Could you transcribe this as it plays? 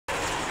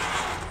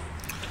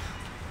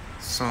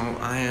So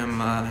I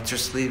am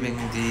just leaving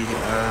the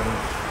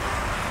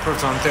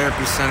Proton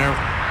Therapy Center,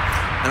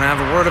 and I have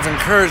a word of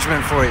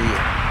encouragement for you.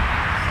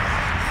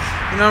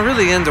 You know, I'm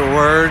really into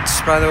words,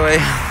 by the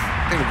way.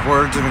 I think of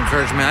words of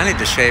encouragement. I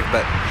need to shave,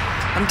 but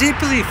I'm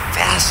deeply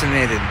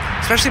fascinated,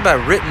 especially by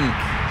written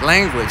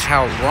language,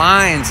 how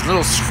lines,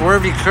 little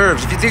swervy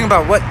curves, if you think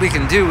about what we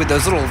can do with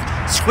those little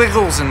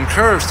squiggles and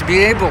curves to be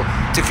able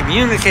to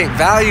communicate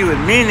value and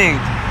meaning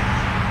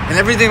and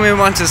everything we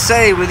want to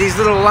say with these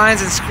little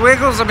lines and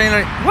squiggles, I mean,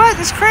 like, what?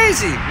 It's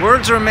crazy.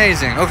 Words are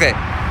amazing. Okay,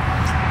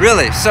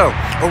 really. So,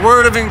 a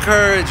word of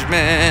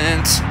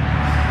encouragement.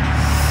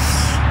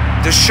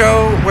 The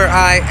show where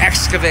I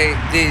excavate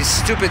these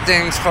stupid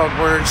things called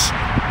words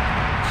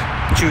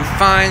to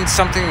find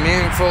something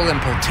meaningful and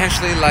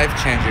potentially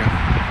life-changing.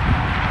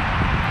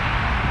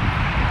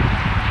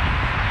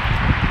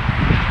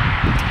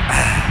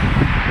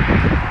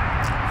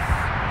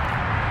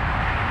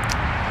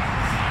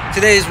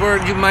 Today's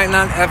word you might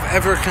not have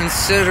ever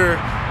considered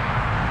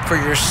for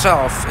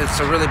yourself. It's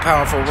a really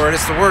powerful word.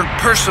 It's the word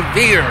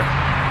persevere.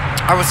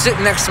 I was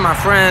sitting next to my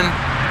friend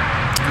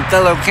and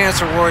fellow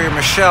cancer warrior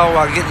Michelle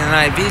while getting an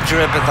IV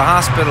drip at the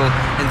hospital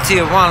in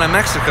Tijuana,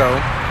 Mexico.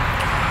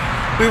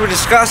 We were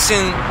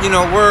discussing,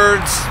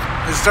 words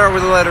that start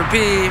with the letter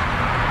P.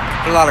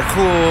 A lot of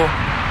cool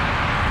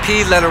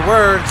P letter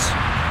words,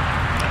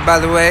 by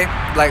the way,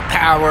 like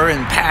power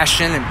and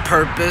passion and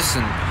purpose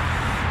and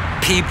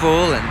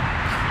people and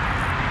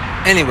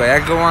anyway, I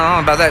go on and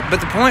on about that.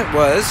 But the point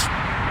was,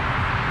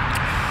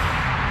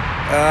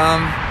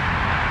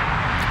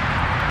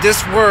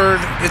 this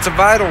word, it's a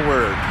vital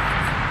word.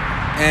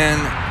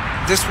 And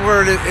this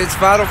word, it's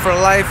vital for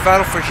life,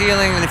 vital for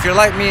healing. And if you're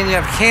like me and you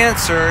have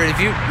cancer, if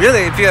you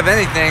have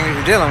anything that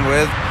you're dealing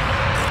with,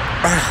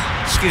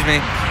 excuse me,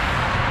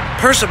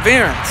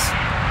 perseverance.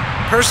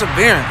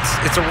 Perseverance.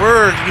 It's a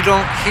word you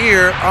don't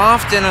hear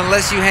often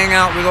unless you hang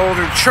out with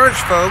older church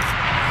folk.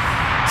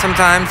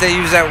 Sometimes they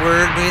use that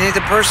word, we need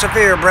to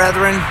persevere,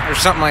 brethren, or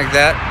something like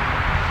that.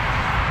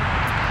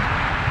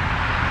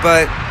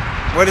 But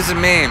what does it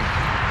mean?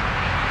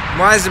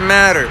 Why does it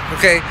matter?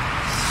 Okay.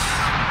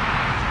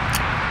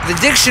 The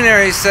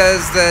dictionary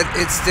says that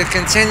it's the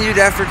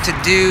continued effort to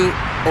do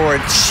or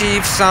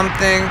achieve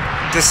something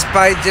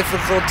despite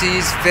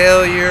difficulties,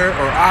 failure,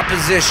 or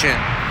opposition.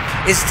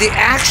 It's the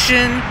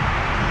action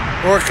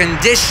or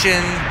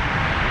condition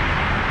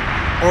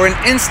or an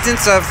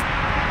instance of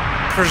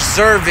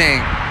preserving.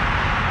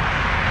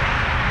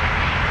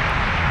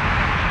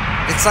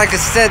 It's like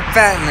a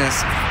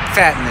steadfastness.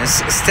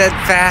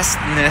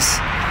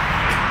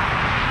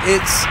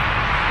 It's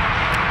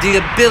the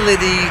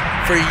ability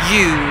for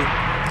you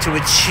to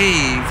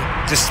achieve,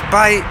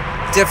 despite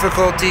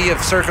difficulty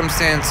of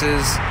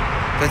circumstances,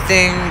 the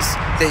things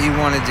that you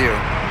want to do.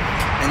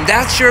 And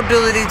that's your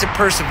ability to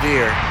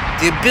persevere.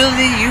 The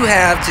ability you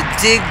have to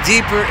dig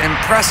deeper and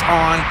press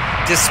on,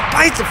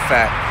 despite the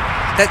fact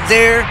that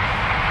there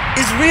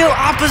is real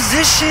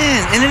opposition,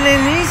 and it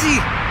ain't easy.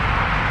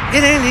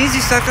 It ain't easy,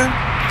 sucker.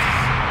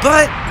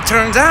 But it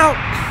turns out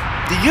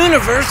the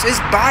universe is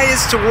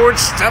biased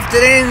towards stuff that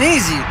ain't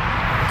easy.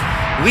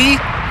 We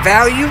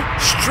value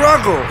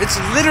struggle. It's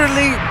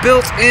literally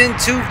built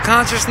into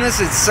consciousness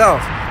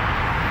itself.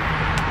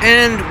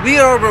 And we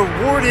are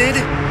rewarded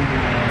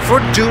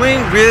for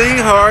doing really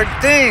hard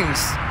things.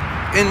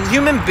 And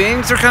human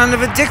beings are kind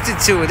of addicted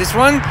to it. It's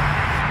one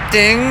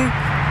thing,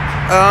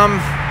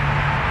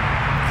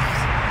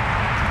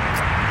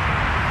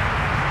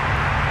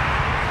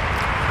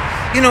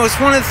 it's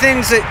one of the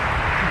things that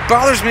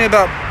bothers me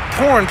about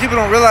porn.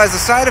 People don't realize the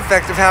side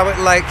effect of how it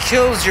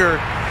kills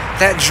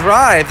that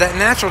drive, that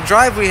natural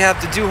drive we have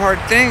to do hard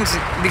things,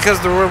 because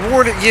the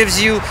reward it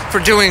gives you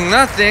for doing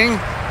nothing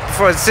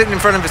before sitting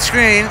in front of a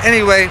screen.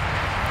 Anyway,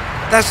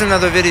 that's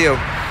another video.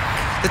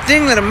 The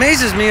thing that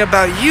amazes me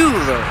about you,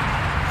 though,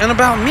 and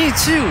about me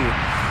too,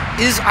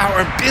 is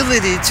our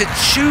ability to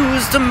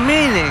choose the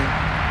meaning.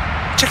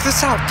 Check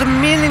this out, the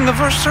meaning of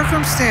our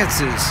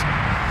circumstances.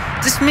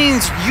 This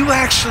means you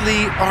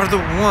actually are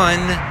the one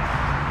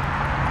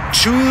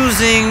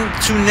choosing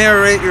to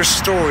narrate your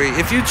story,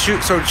 if you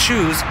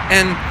choose,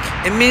 and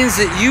it means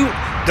that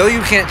though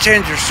you can't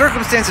change your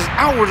circumstances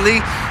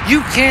outwardly, you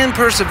can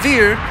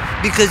persevere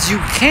because you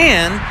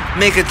can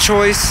make a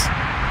choice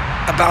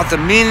about the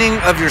meaning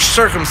of your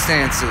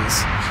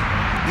circumstances.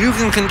 You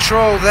can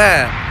control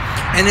that,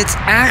 and it's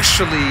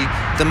actually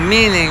the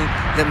meaning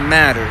that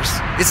matters.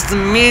 It's the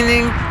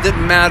meaning that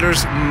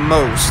matters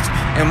most.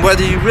 And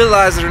whether you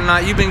realize it or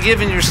not, you've been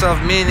giving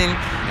yourself meaning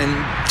and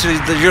to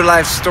your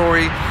life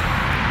story.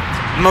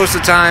 Most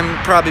of the time,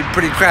 probably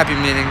pretty crappy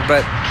meaning,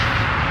 but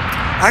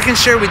I can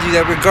share with you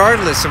that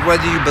regardless of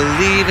whether you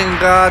believe in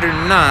God or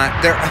not,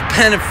 there are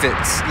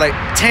benefits, like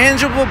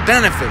tangible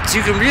benefits.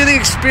 You can really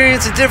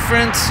experience a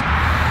difference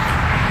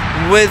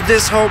with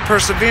this whole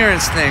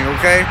perseverance thing,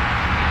 okay?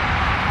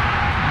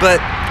 But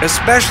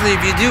especially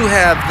if you do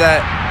have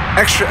that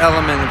extra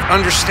element of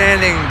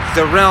understanding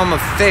the realm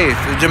of faith,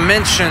 the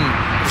dimension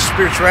of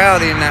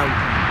spirituality in that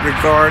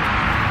regard,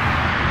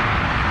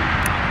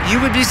 you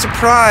would be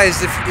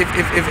surprised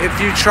if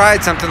you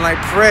tried something like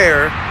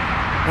prayer,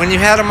 when you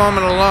had a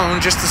moment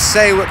alone, just to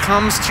say what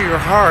comes to your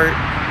heart.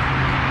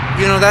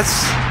 You know,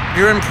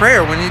 you're in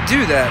prayer when you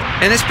do that.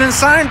 And it's been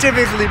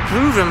scientifically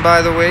proven,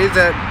 by the way,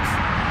 that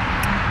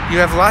you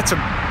have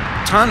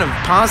ton of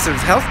positive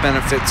health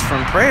benefits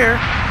from prayer.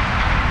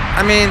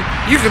 I mean,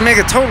 you could make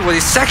a totally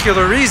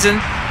secular reason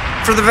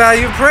for the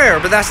value of prayer,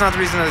 but that's not the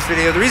reason of this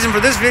video. The reason for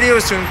this video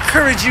is to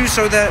encourage you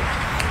so that,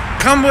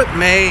 come what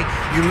may,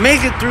 you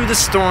make it through the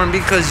storm,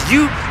 because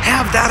you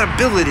have that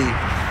ability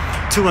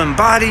to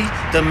embody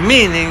the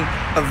meaning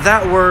of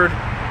that word,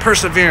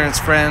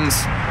 perseverance, friends.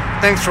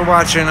 Thanks for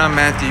watching. I'm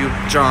Matthew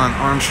John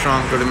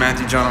Armstrong. Go to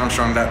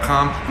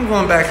MatthewJohnArmstrong.com. I'm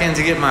going back in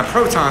to get my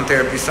proton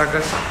therapy,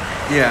 suckers.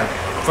 Yeah,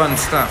 fun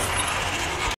stuff.